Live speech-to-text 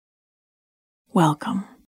Welcome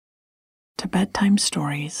to bedtime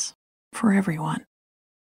stories for everyone,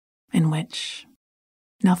 in which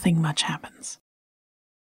nothing much happens.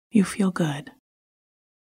 You feel good,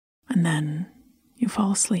 and then you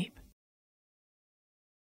fall asleep.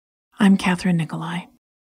 I'm Catherine Nicolai.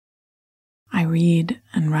 I read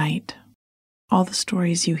and write all the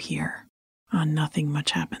stories you hear on Nothing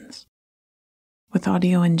Much Happens, with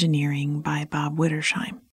audio engineering by Bob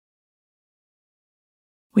Wittersheim.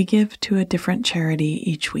 We give to a different charity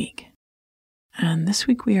each week, and this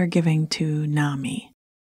week we are giving to NAMI,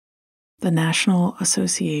 the National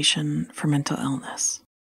Association for Mental Illness.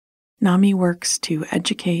 NAMI works to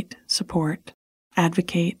educate, support,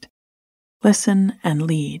 advocate, listen, and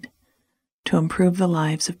lead to improve the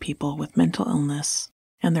lives of people with mental illness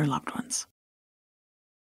and their loved ones.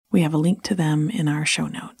 We have a link to them in our show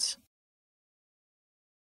notes.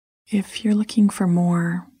 If you're looking for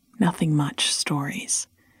more Nothing Much stories,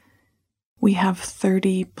 we have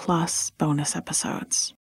 30 plus bonus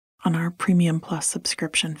episodes on our Premium Plus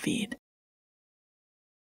subscription feed.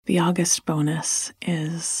 The August bonus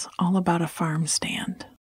is all about a farm stand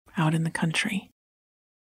out in the country.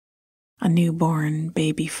 A newborn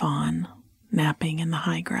baby fawn napping in the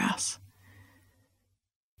high grass.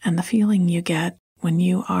 And the feeling you get when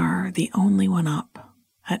you are the only one up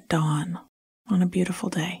at dawn on a beautiful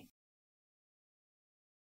day.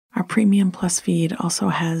 Our Premium Plus feed also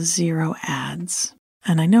has 0 ads,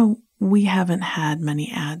 and I know we haven't had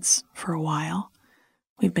many ads for a while.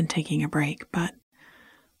 We've been taking a break, but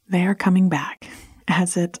they are coming back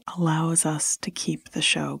as it allows us to keep the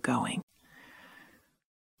show going.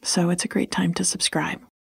 So it's a great time to subscribe.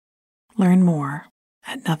 Learn more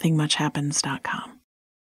at nothingmuchhappens.com.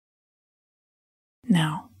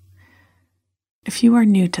 Now, if you are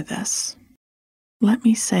new to this, let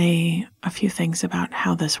me say a few things about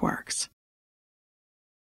how this works.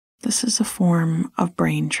 This is a form of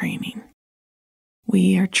brain training.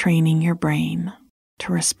 We are training your brain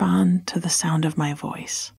to respond to the sound of my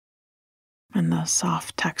voice and the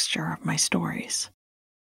soft texture of my stories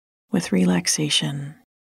with relaxation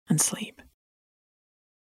and sleep.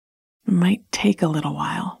 It might take a little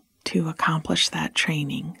while to accomplish that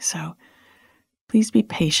training, so please be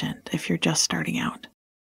patient if you're just starting out.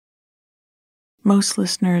 Most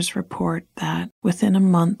listeners report that within a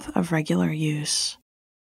month of regular use,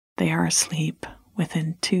 they are asleep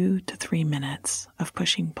within 2 to 3 minutes of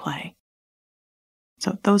pushing play.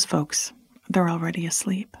 So those folks, they're already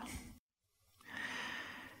asleep.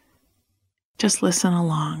 Just listen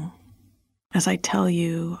along as I tell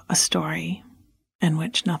you a story in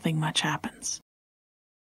which nothing much happens.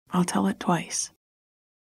 I'll tell it twice,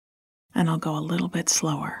 and I'll go a little bit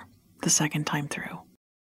slower the second time through.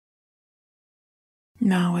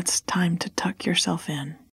 Now it's time to tuck yourself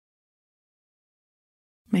in.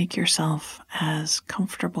 Make yourself as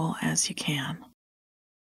comfortable as you can.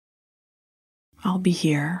 I'll be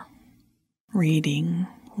here, reading,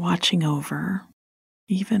 watching over,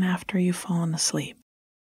 even after you've fallen asleep.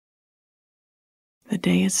 The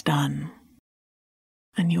day is done,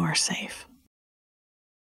 and you are safe.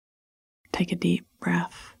 Take a deep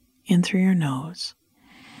breath in through your nose,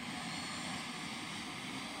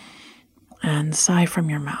 and sigh from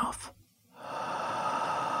your mouth.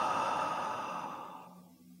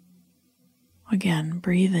 Again,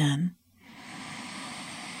 breathe in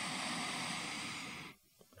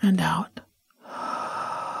and out.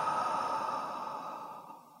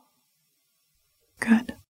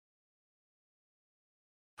 Good.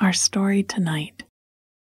 Our story tonight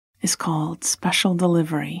is called Special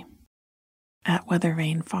Delivery at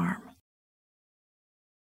Weathervane Farm.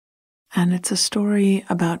 And it's a story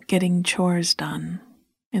about getting chores done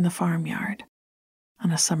in the farmyard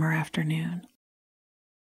on a summer afternoon.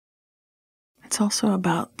 It's also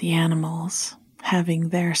about the animals having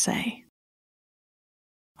their say,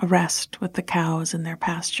 a rest with the cows in their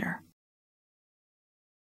pasture,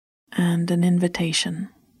 and an invitation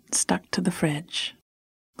stuck to the fridge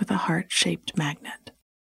with a heart-shaped magnet.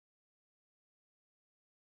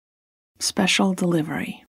 Special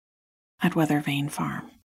Delivery at Weathervane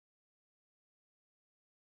Farm.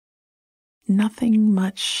 Nothing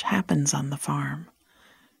much happens on the farm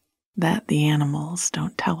that the animals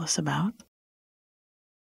don't tell us about.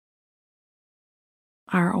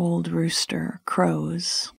 Our old rooster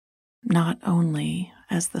crows not only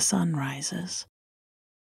as the sun rises,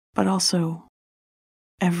 but also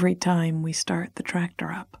every time we start the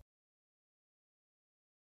tractor up.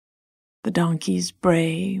 The donkeys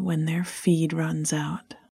bray when their feed runs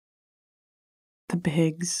out. The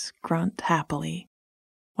pigs grunt happily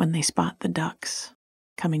when they spot the ducks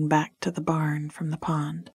coming back to the barn from the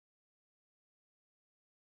pond.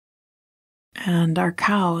 and our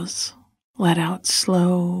cows let out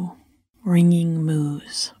slow, ringing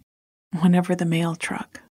moos whenever the mail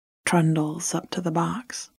truck trundles up to the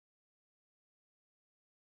box.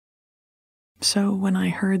 So when I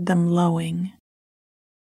heard them lowing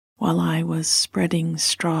while I was spreading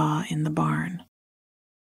straw in the barn,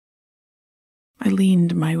 I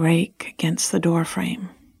leaned my rake against the doorframe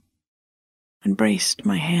and braced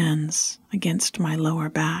my hands against my lower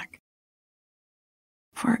back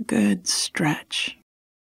for a good stretch.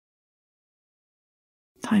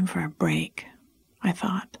 Time for a break, I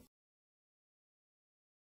thought.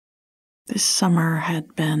 This summer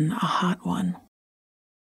had been a hot one,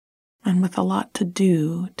 and with a lot to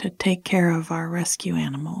do to take care of our rescue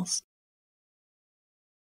animals,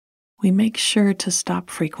 we make sure to stop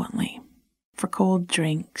frequently for cold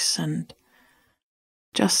drinks and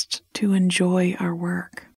just to enjoy our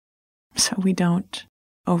work so we don't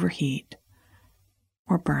overheat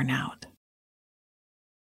or burn out.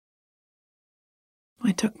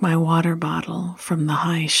 I took my water bottle from the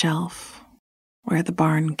high shelf where the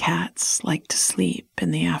barn cats like to sleep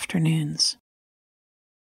in the afternoons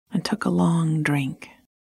and took a long drink.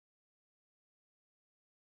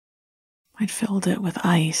 I'd filled it with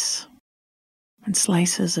ice and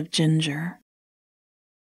slices of ginger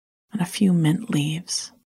and a few mint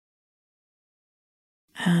leaves,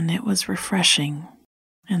 and it was refreshing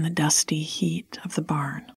in the dusty heat of the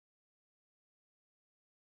barn.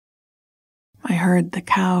 I heard the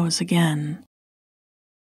cows again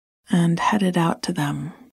and headed out to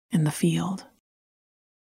them in the field.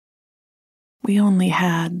 We only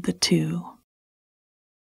had the two,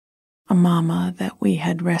 a mama that we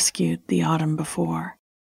had rescued the autumn before,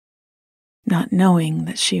 not knowing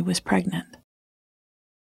that she was pregnant,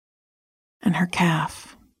 and her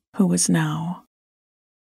calf, who was now,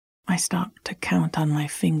 I stopped to count on my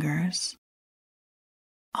fingers,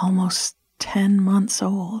 almost 10 months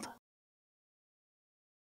old.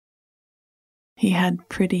 He had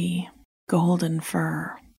pretty golden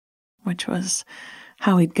fur, which was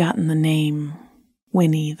how he'd gotten the name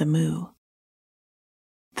Winnie the Moo,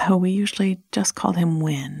 though we usually just called him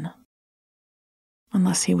Win,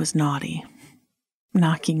 unless he was naughty,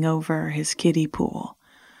 knocking over his kiddie pool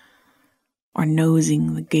or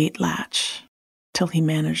nosing the gate latch till he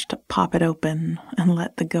managed to pop it open and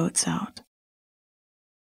let the goats out.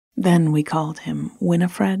 Then we called him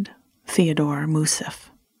Winifred Theodore Musif.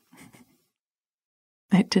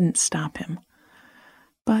 It didn't stop him,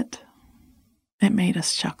 but it made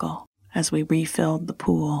us chuckle as we refilled the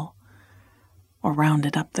pool or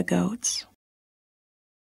rounded up the goats.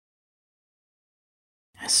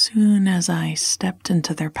 As soon as I stepped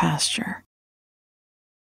into their pasture,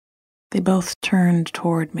 they both turned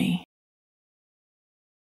toward me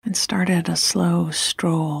and started a slow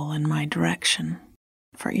stroll in my direction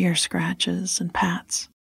for ear scratches and pats.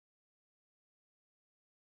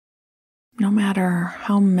 No matter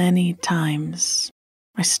how many times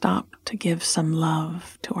I stopped to give some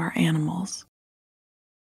love to our animals,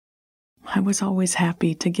 I was always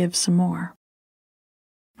happy to give some more,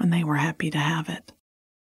 and they were happy to have it.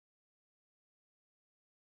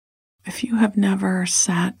 If you have never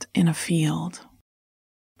sat in a field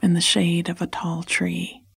in the shade of a tall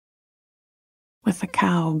tree with a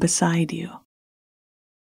cow beside you,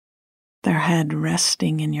 their head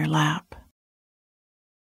resting in your lap,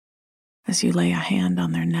 as you lay a hand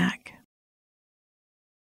on their neck,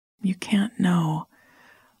 you can't know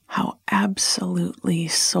how absolutely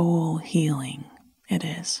soul-healing it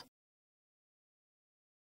is.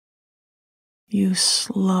 You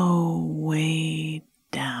slow way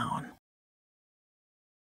down.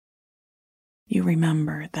 You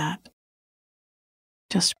remember that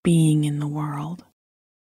just being in the world,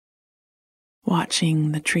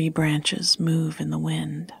 watching the tree branches move in the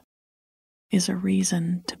wind, is a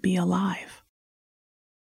reason to be alive.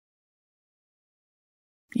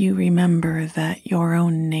 You remember that your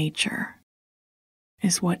own nature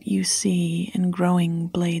is what you see in growing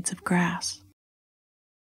blades of grass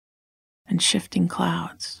and shifting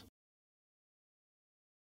clouds,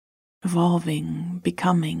 evolving,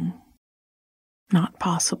 becoming, not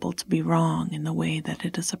possible to be wrong in the way that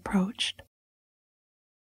it is approached.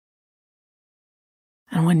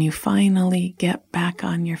 And when you finally get back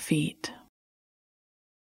on your feet,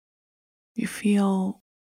 you feel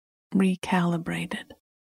recalibrated.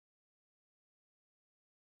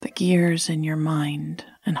 The gears in your mind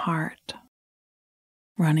and heart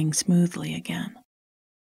running smoothly again.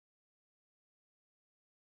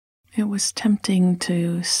 It was tempting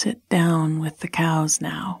to sit down with the cows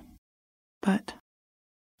now, but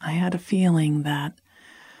I had a feeling that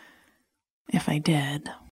if I did,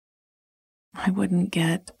 I wouldn't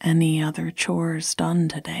get any other chores done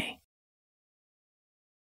today.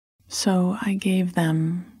 So I gave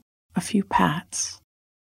them a few pats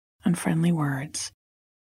and friendly words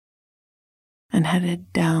and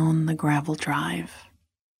headed down the gravel drive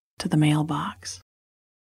to the mailbox.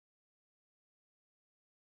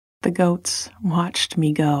 The goats watched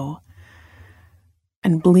me go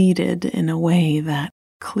and bleated in a way that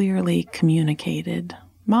clearly communicated,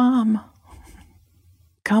 "Mom,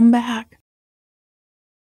 come back."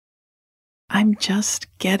 "I'm just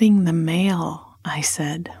getting the mail," I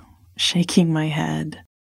said, shaking my head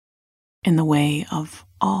in the way of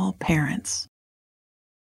all parents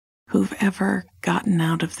who've ever gotten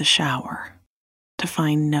out of the shower to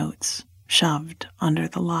find notes shoved under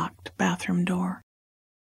the locked bathroom door.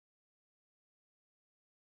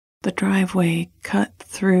 The driveway cut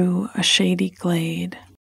through a shady glade,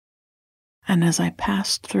 and as I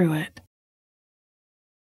passed through it,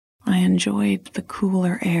 I enjoyed the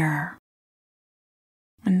cooler air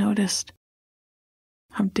and noticed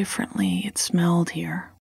how differently it smelled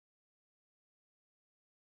here.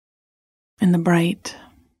 In the bright,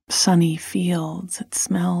 sunny fields, it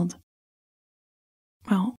smelled,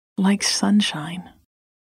 well, like sunshine,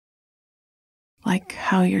 like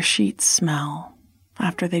how your sheets smell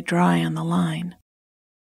after they dry on the line,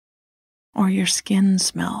 or your skin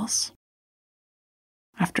smells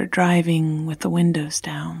after driving with the windows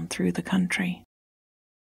down through the country.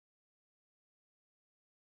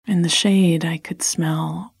 In the shade, I could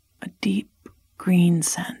smell a deep green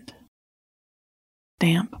scent,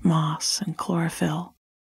 damp moss and chlorophyll,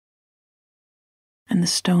 and the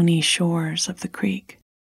stony shores of the creek.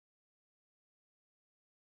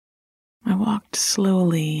 I walked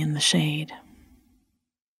slowly in the shade,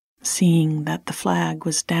 seeing that the flag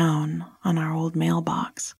was down on our old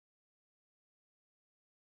mailbox,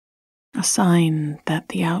 a sign that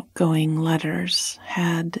the outgoing letters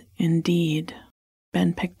had indeed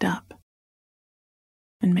been picked up,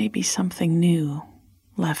 and maybe something new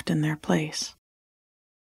left in their place.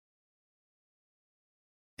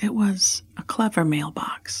 It was a clever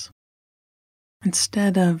mailbox.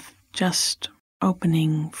 Instead of just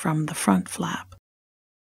opening from the front flap,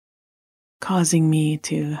 causing me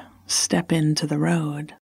to step into the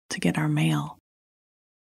road to get our mail,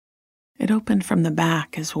 it opened from the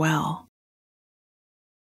back as well,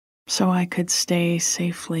 so I could stay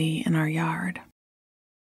safely in our yard.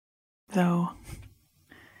 Though,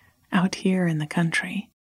 out here in the country,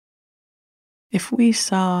 if we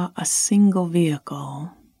saw a single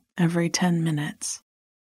vehicle every 10 minutes,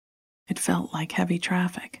 it felt like heavy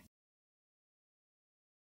traffic.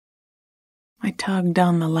 I tugged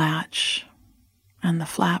on the latch, and the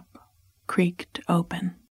flap creaked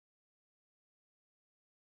open.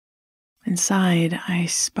 Inside, I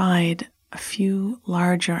spied a few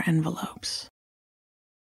larger envelopes,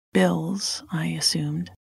 bills, I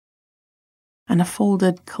assumed, and a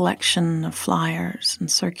folded collection of flyers and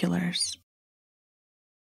circulars.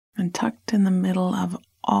 And tucked in the middle of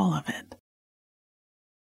all of it,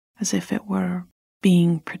 as if it were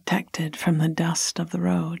being protected from the dust of the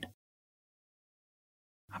road,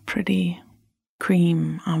 a pretty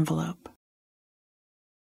cream envelope,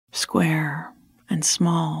 square and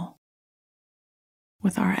small,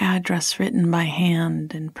 with our address written by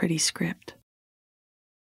hand in pretty script.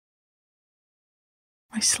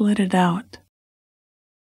 I slid it out,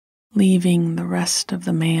 leaving the rest of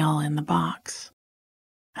the mail in the box,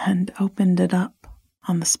 and opened it up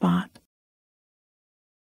on the spot.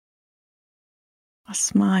 A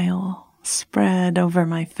smile spread over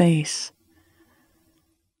my face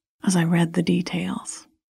as I read the details.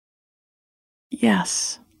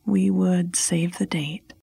 Yes, we would save the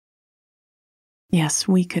date. Yes,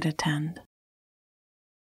 we could attend.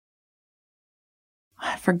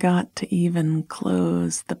 I forgot to even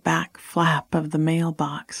close the back flap of the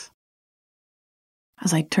mailbox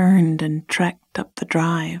as I turned and trekked up the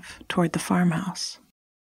drive toward the farmhouse.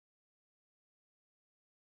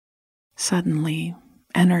 Suddenly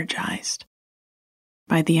energized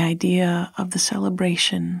by the idea of the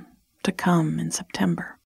celebration to come in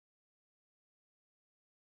September.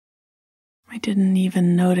 I didn't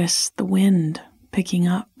even notice the wind picking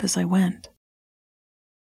up as I went.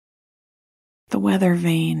 The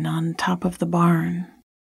weathervane on top of the barn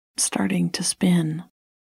starting to spin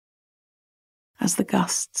as the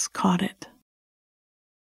gusts caught it.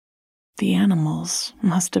 The animals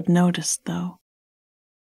must have noticed, though.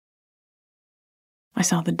 I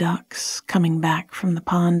saw the ducks coming back from the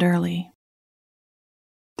pond early.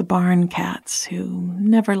 The barn cats, who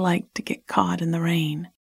never liked to get caught in the rain,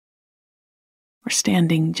 were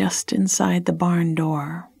standing just inside the barn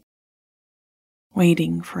door,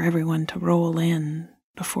 waiting for everyone to roll in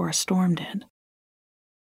before a storm did.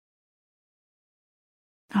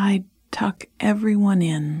 I'd tuck everyone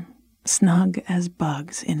in, snug as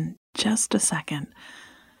bugs, in just a second.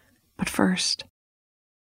 But first,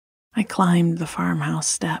 I climbed the farmhouse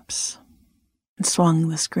steps and swung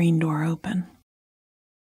the screen door open.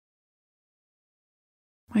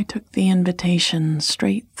 I took the invitation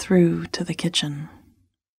straight through to the kitchen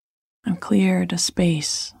and cleared a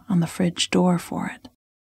space on the fridge door for it.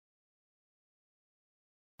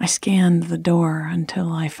 I scanned the door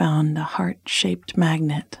until I found a heart-shaped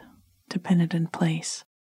magnet to pin it in place,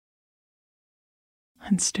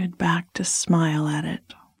 and stood back to smile at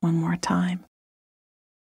it one more time.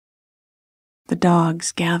 The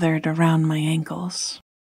dogs gathered around my ankles,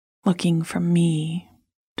 looking from me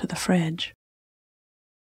to the fridge,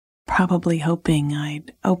 probably hoping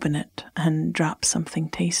I'd open it and drop something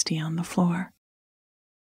tasty on the floor.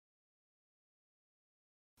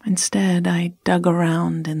 Instead, I dug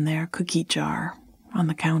around in their cookie jar on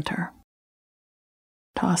the counter,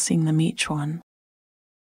 tossing them each one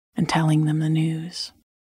and telling them the news.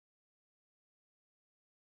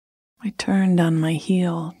 I turned on my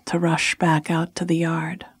heel to rush back out to the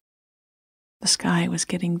yard. The sky was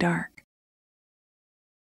getting dark,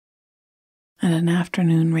 and an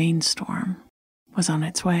afternoon rainstorm was on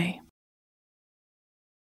its way.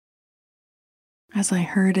 As I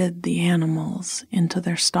herded the animals into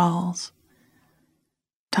their stalls,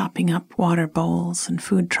 topping up water bowls and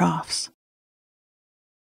food troughs,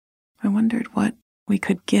 I wondered what we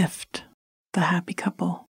could gift the happy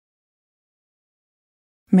couple.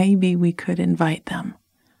 Maybe we could invite them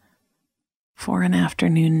for an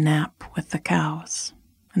afternoon nap with the cows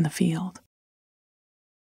in the field.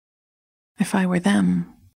 If I were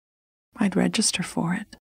them, I'd register for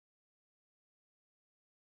it.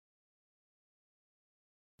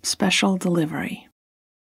 Special delivery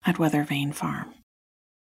at Weathervane Farm.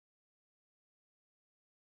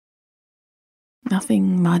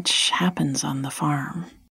 Nothing much happens on the farm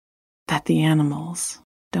that the animals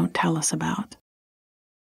don't tell us about.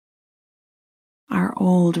 Our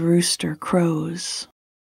old rooster crows,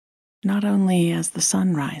 not only as the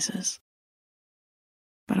sun rises,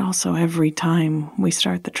 but also every time we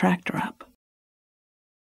start the tractor up.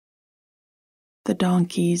 The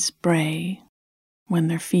donkeys bray when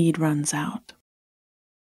their feed runs out.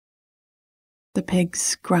 The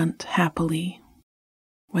pigs grunt happily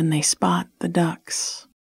when they spot the ducks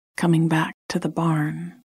coming back to the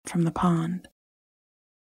barn from the pond.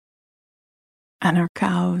 And our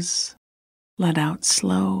cows let out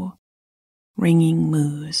slow, ringing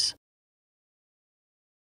moos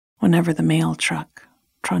whenever the mail truck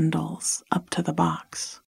trundles up to the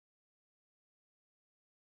box.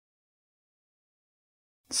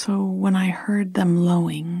 So when I heard them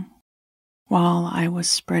lowing while I was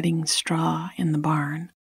spreading straw in the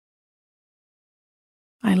barn,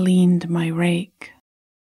 I leaned my rake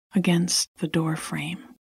against the door frame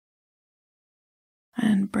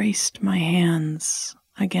and braced my hands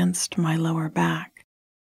against my lower back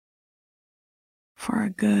for a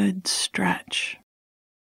good stretch.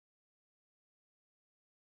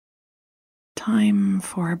 Time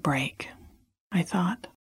for a break, I thought.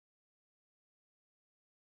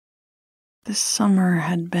 This summer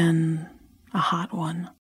had been a hot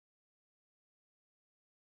one,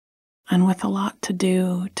 and with a lot to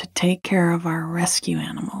do to take care of our rescue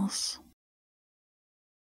animals,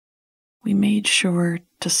 we made sure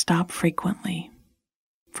to stop frequently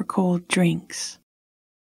for cold drinks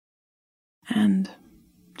and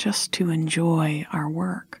just to enjoy our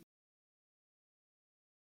work,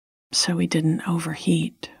 so we didn't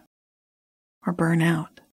overheat or burn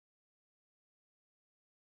out.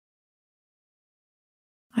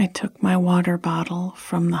 I took my water bottle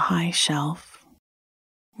from the high shelf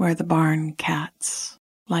where the barn cats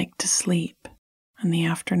like to sleep in the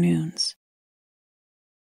afternoons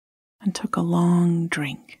and took a long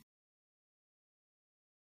drink.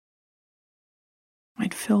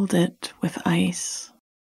 I'd filled it with ice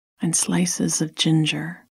and slices of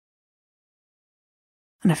ginger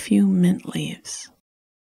and a few mint leaves,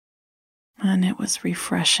 and it was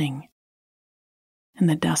refreshing in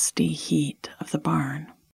the dusty heat of the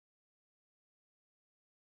barn.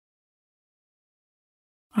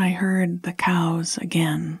 I heard the cows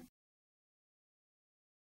again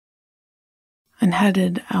and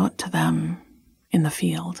headed out to them in the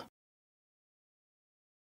field.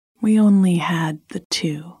 We only had the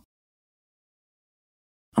two,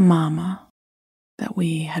 a mama that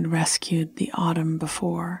we had rescued the autumn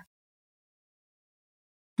before,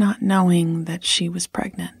 not knowing that she was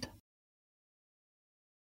pregnant,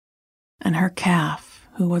 and her calf,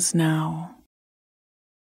 who was now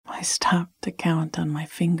I stopped to count on my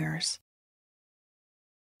fingers.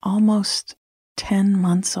 Almost 10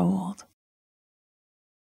 months old.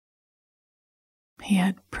 He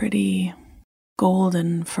had pretty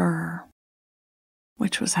golden fur,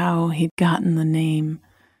 which was how he'd gotten the name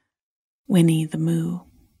Winnie the Moo,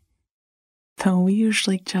 though we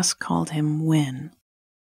usually just called him Win,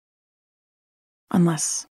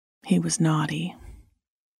 unless he was naughty,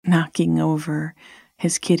 knocking over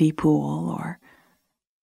his kiddie pool or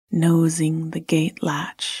nosing the gate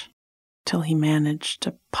latch till he managed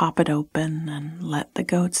to pop it open and let the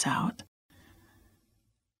goats out.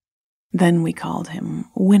 Then we called him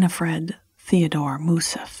Winifred Theodore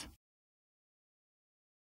Moosef.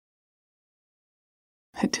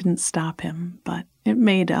 It didn't stop him, but it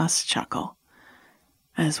made us chuckle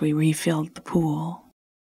as we refilled the pool,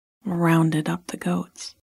 rounded up the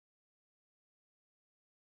goats.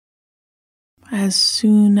 As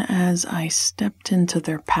soon as I stepped into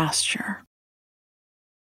their pasture,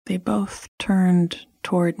 they both turned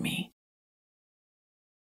toward me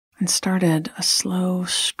and started a slow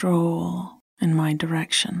stroll in my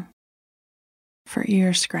direction for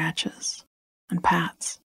ear scratches and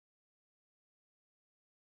pats.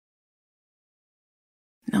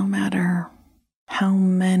 No matter how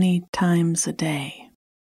many times a day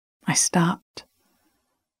I stopped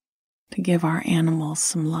to give our animals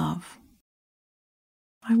some love,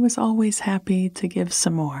 I was always happy to give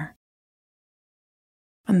some more,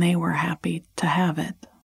 and they were happy to have it.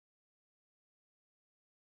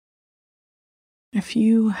 If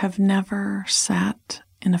you have never sat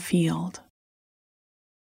in a field,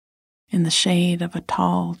 in the shade of a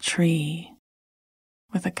tall tree,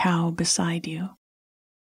 with a cow beside you,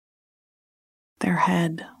 their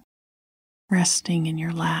head resting in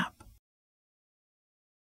your lap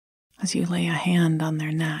as you lay a hand on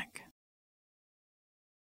their neck,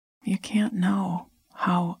 you can't know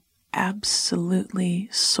how absolutely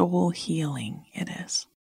soul-healing it is.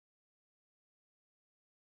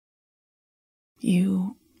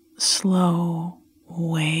 You slow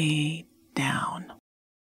way down.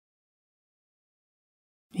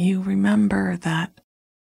 You remember that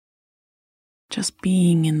just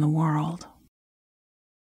being in the world,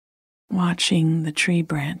 watching the tree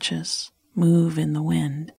branches move in the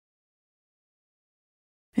wind,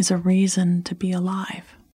 is a reason to be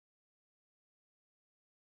alive.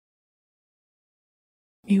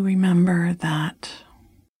 You remember that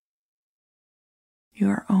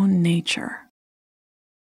your own nature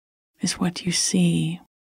is what you see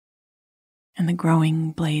in the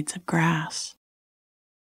growing blades of grass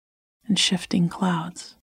and shifting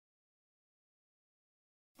clouds,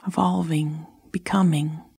 evolving,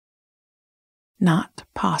 becoming, not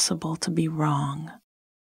possible to be wrong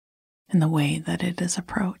in the way that it is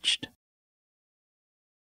approached.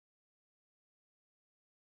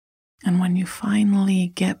 And when you finally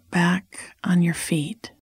get back on your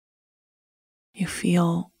feet, you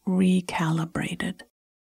feel recalibrated.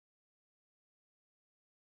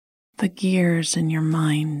 The gears in your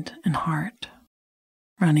mind and heart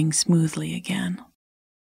running smoothly again.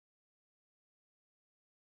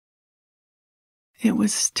 It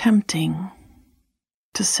was tempting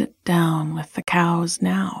to sit down with the cows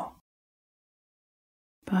now,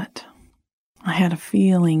 but I had a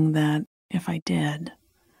feeling that if I did,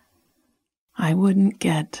 I wouldn't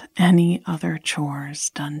get any other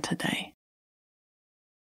chores done today.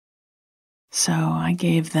 So I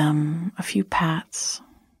gave them a few pats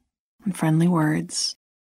and friendly words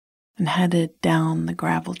and headed down the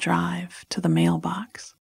gravel drive to the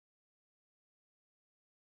mailbox.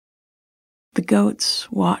 The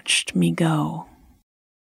goats watched me go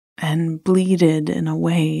and bleated in a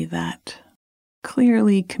way that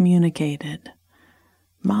clearly communicated,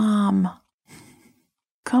 "Mom,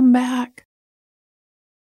 come back."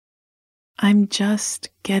 "I'm just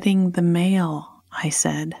getting the mail," I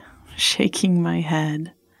said, shaking my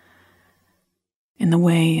head, in the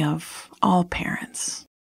way of all parents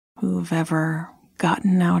who've ever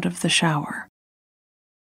gotten out of the shower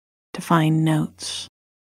to find notes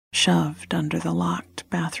shoved under the locked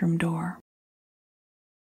bathroom door.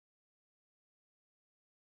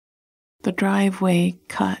 The driveway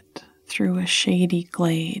cut through a shady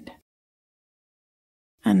glade,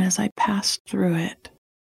 and as I passed through it,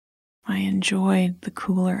 I enjoyed the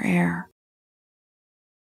cooler air.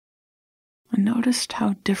 I noticed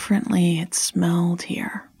how differently it smelled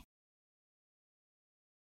here.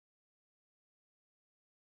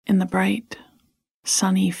 In the bright,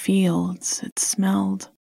 sunny fields, it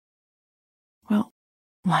smelled, well,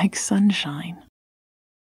 like sunshine.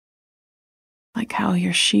 Like how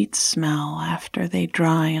your sheets smell after they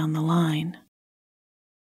dry on the line.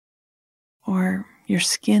 Or your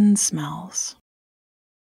skin smells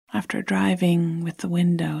after driving with the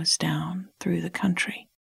windows down through the country.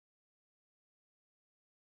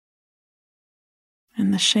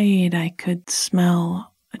 In the shade, I could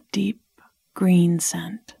smell a deep green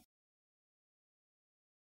scent,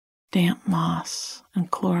 damp moss and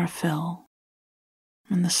chlorophyll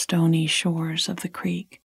on the stony shores of the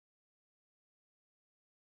creek.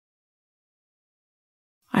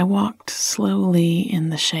 I walked slowly in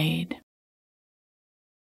the shade,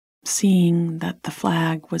 seeing that the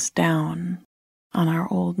flag was down on our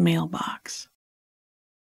old mailbox,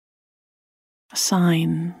 a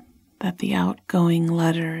sign that the outgoing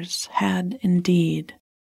letters had indeed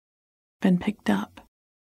been picked up,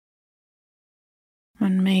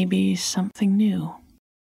 and maybe something new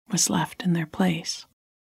was left in their place.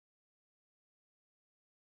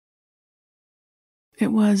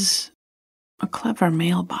 It was a clever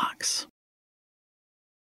mailbox.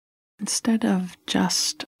 Instead of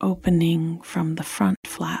just opening from the front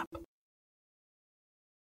flap,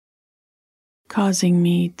 causing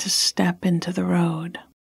me to step into the road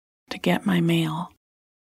to get my mail,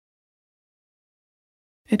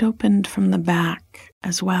 it opened from the back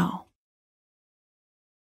as well,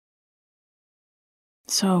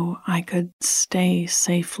 so I could stay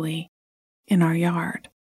safely in our yard.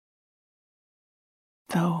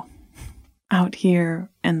 Though, out here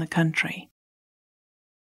in the country,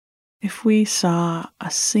 if we saw a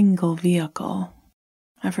single vehicle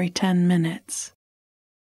every 10 minutes,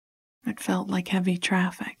 it felt like heavy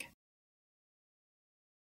traffic.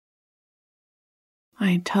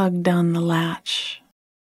 I tugged on the latch,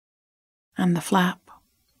 and the flap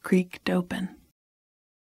creaked open.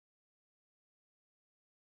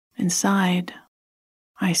 Inside,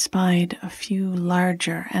 I spied a few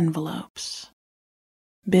larger envelopes,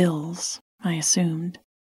 bills, I assumed,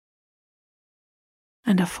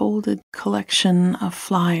 and a folded collection of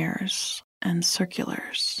flyers and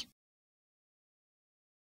circulars.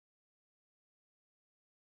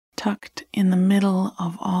 Tucked in the middle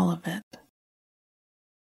of all of it,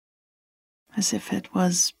 as if it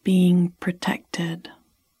was being protected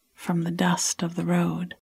from the dust of the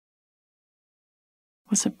road,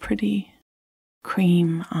 was a pretty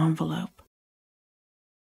cream envelope,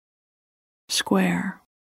 square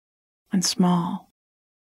and small,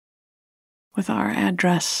 with our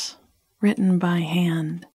address written by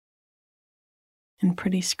hand in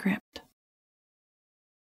pretty script.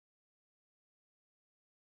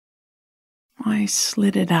 I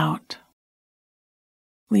slid it out,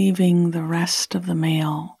 leaving the rest of the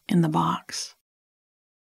mail in the box,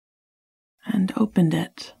 and opened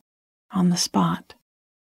it on the spot.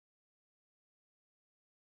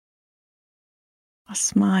 A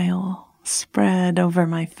smile spread over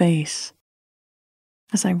my face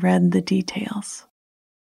as I read the details.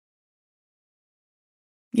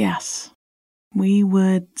 Yes, we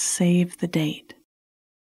would save the date.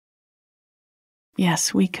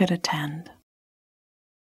 Yes, we could attend.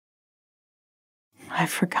 I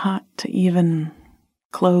forgot to even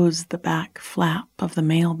close the back flap of the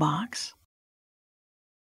mailbox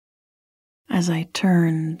as I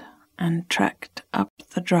turned and trekked up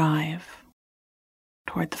the drive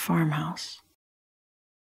toward the farmhouse.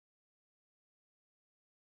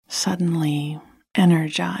 Suddenly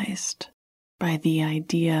energized by the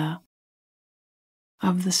idea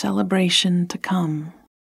of the celebration to come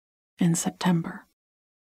in September.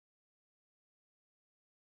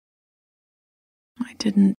 I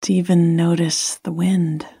didn't even notice the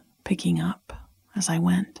wind picking up as I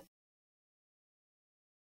went.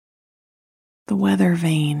 The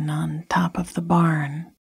weathervane on top of the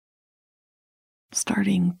barn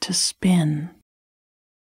starting to spin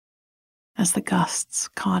as the gusts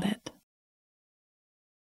caught it.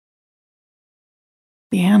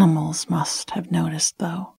 The animals must have noticed,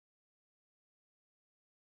 though.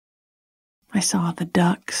 I saw the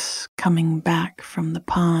ducks coming back from the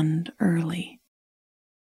pond early.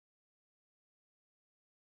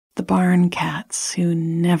 The barn cats who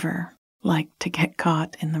never liked to get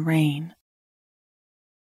caught in the rain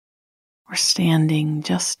were standing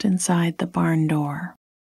just inside the barn door,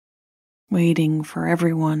 waiting for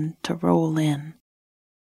everyone to roll in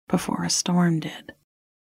before a storm did.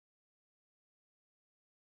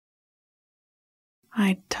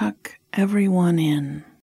 I'd tuck everyone in,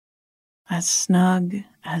 as snug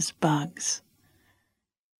as bugs,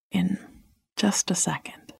 in just a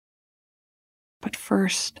second. But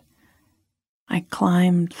first, I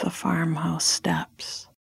climbed the farmhouse steps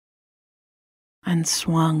and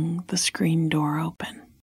swung the screen door open.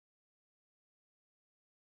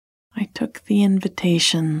 I took the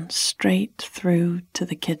invitation straight through to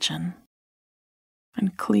the kitchen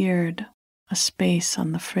and cleared a space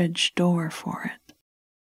on the fridge door for it.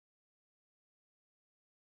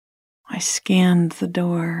 I scanned the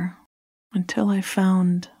door until I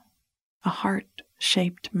found a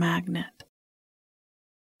heart-shaped magnet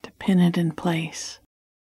to pin it in place,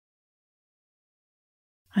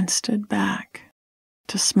 and stood back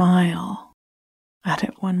to smile at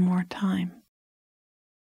it one more time.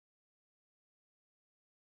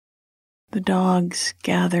 The dogs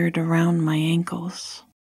gathered around my ankles,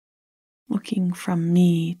 looking from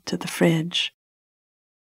me to the fridge,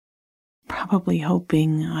 probably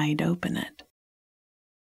hoping I'd open it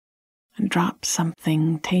and drop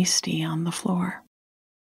something tasty on the floor.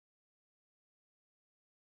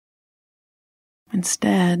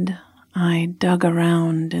 Instead, I dug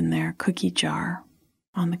around in their cookie jar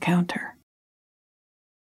on the counter,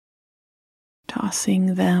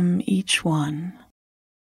 tossing them each one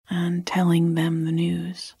and telling them the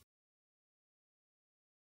news.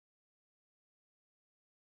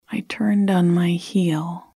 I turned on my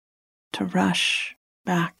heel to rush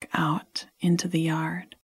back out into the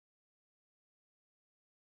yard.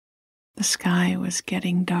 The sky was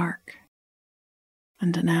getting dark,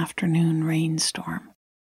 and an afternoon rainstorm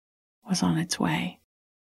was on its way.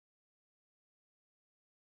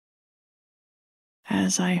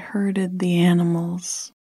 As I herded the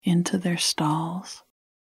animals into their stalls,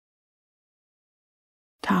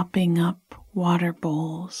 topping up water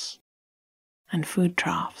bowls and food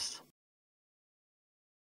troughs,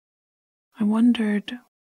 I wondered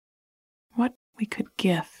what we could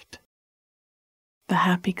gift the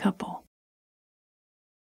happy couple.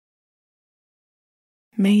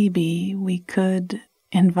 Maybe we could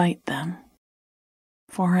invite them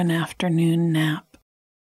for an afternoon nap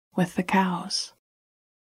with the cows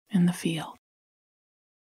in the field.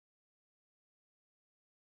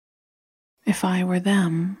 If I were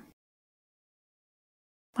them,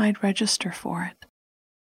 I'd register for it.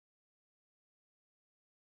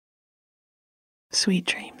 Sweet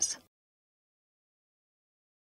dreams.